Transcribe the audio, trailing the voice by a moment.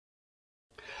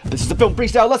This is the Film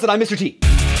Freestyle Lesson. I'm Mr. T.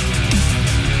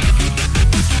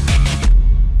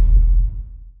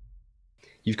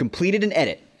 You've completed an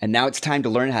edit, and now it's time to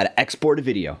learn how to export a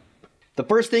video. The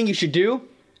first thing you should do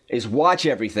is watch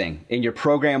everything in your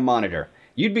program monitor.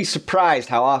 You'd be surprised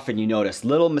how often you notice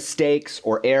little mistakes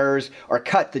or errors or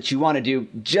cut that you want to do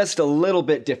just a little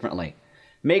bit differently.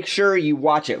 Make sure you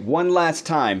watch it one last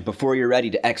time before you're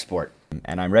ready to export.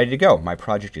 And I'm ready to go. My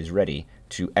project is ready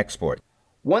to export.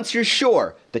 Once you're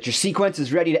sure that your sequence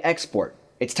is ready to export,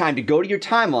 it's time to go to your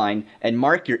timeline and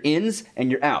mark your ins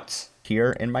and your outs.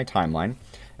 Here in my timeline,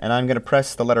 and I'm going to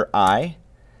press the letter I,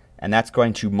 and that's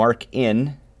going to mark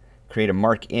in, create a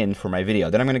mark in for my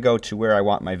video. Then I'm going to go to where I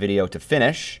want my video to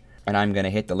finish, and I'm going to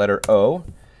hit the letter O,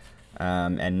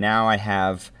 and now I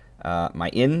have my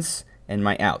ins and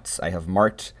my outs. I have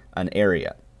marked an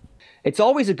area. It's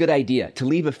always a good idea to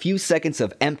leave a few seconds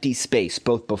of empty space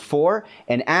both before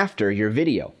and after your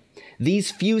video.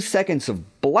 These few seconds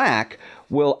of black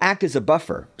will act as a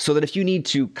buffer so that if you need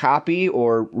to copy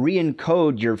or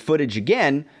re-encode your footage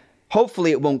again,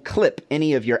 hopefully it won't clip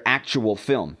any of your actual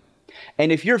film.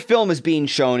 And if your film is being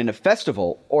shown in a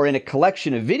festival or in a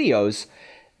collection of videos,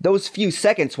 those few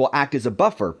seconds will act as a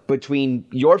buffer between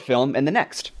your film and the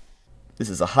next. This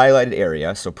is a highlighted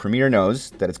area, so Premiere knows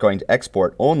that it's going to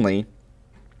export only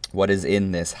what is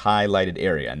in this highlighted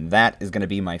area, and that is going to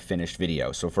be my finished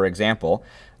video. So for example,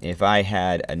 if I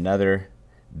had another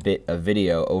bit of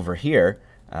video over here,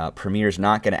 Premiere's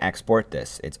not going to export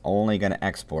this. It's only going to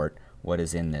export what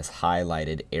is in this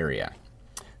highlighted area.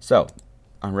 So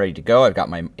I'm ready to go. I've got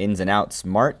my ins and outs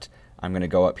marked. I'm going to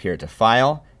go up here to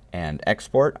File and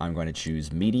Export. I'm going to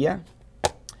choose Media.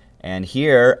 And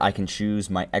here I can choose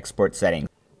my export settings.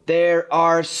 There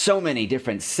are so many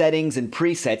different settings and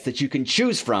presets that you can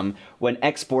choose from when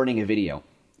exporting a video,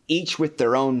 each with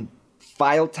their own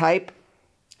file type,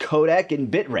 codec,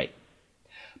 and bitrate.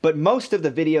 But most of the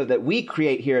video that we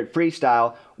create here at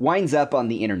Freestyle winds up on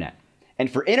the internet. And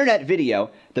for internet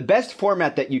video, the best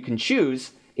format that you can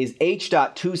choose is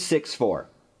H.264.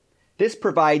 This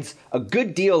provides a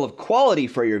good deal of quality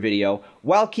for your video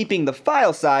while keeping the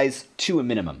file size to a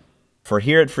minimum. For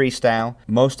here at Freestyle,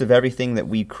 most of everything that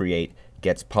we create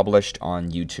gets published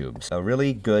on YouTube. So a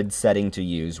really good setting to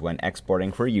use when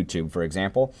exporting for YouTube, for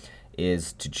example,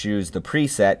 is to choose the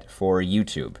preset for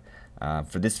YouTube.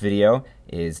 For this video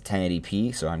is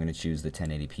 1080p, so I'm going to choose the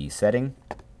 1080p setting.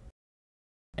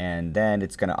 And then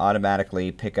it's going to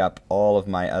automatically pick up all of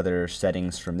my other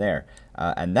settings from there.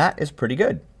 And that is pretty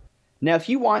good. Now, if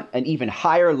you want an even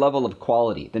higher level of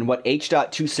quality than what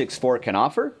H.264 can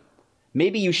offer,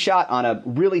 maybe you shot on a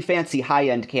really fancy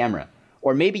high-end camera,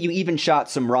 or maybe you even shot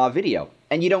some raw video,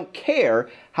 and you don't care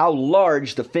how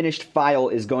large the finished file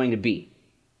is going to be.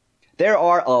 There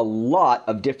are a lot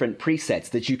of different presets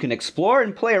that you can explore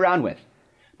and play around with,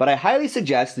 but I highly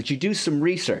suggest that you do some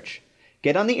research.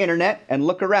 Get on the internet and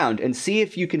look around and see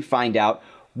if you can find out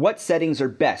what settings are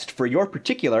best for your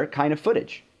particular kind of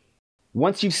footage.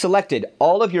 Once you've selected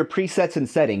all of your presets and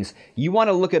settings, you want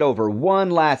to look it over one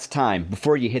last time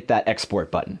before you hit that export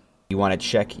button. You want to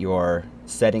check your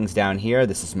settings down here.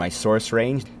 This is my source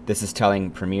range. This is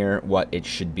telling Premiere what it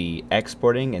should be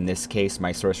exporting. In this case,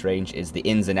 my source range is the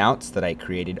ins and outs that I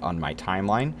created on my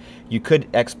timeline. You could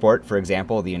export, for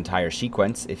example, the entire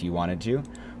sequence if you wanted to,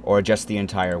 or just the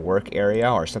entire work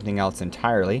area or something else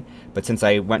entirely. But since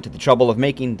I went to the trouble of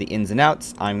making the ins and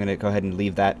outs, I'm going to go ahead and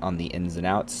leave that on the ins and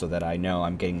outs so that I know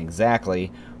I'm getting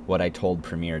exactly what I told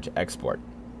Premiere to export.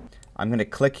 I'm going to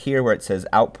click here where it says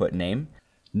output name.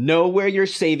 Know where you're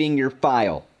saving your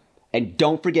file, and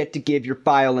don't forget to give your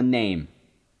file a name.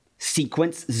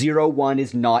 Sequence 01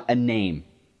 is not a name.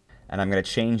 And I'm going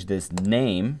to change this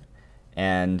name,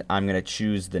 and I'm going to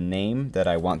choose the name that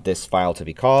I want this file to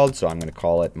be called. So I'm going to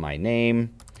call it my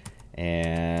name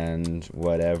and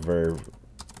whatever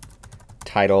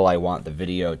title I want the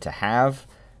video to have.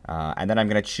 And then I'm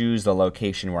going to choose the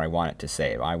location where I want it to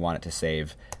save. I want it to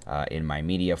save in my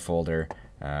media folder,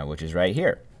 which is right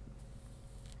here.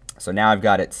 So now I've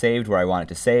got it saved where I want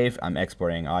it to save. I'm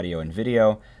exporting audio and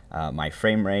video. My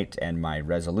frame rate and my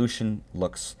resolution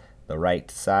looks the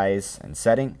right size and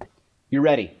setting. You're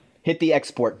ready. Hit the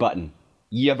export button.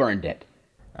 You've earned it.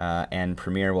 And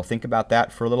Premiere will think about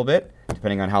that for a little bit,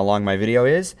 depending on how long my video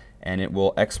is, and it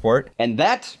will export. And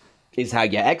that is how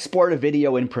you export a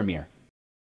video in Premiere.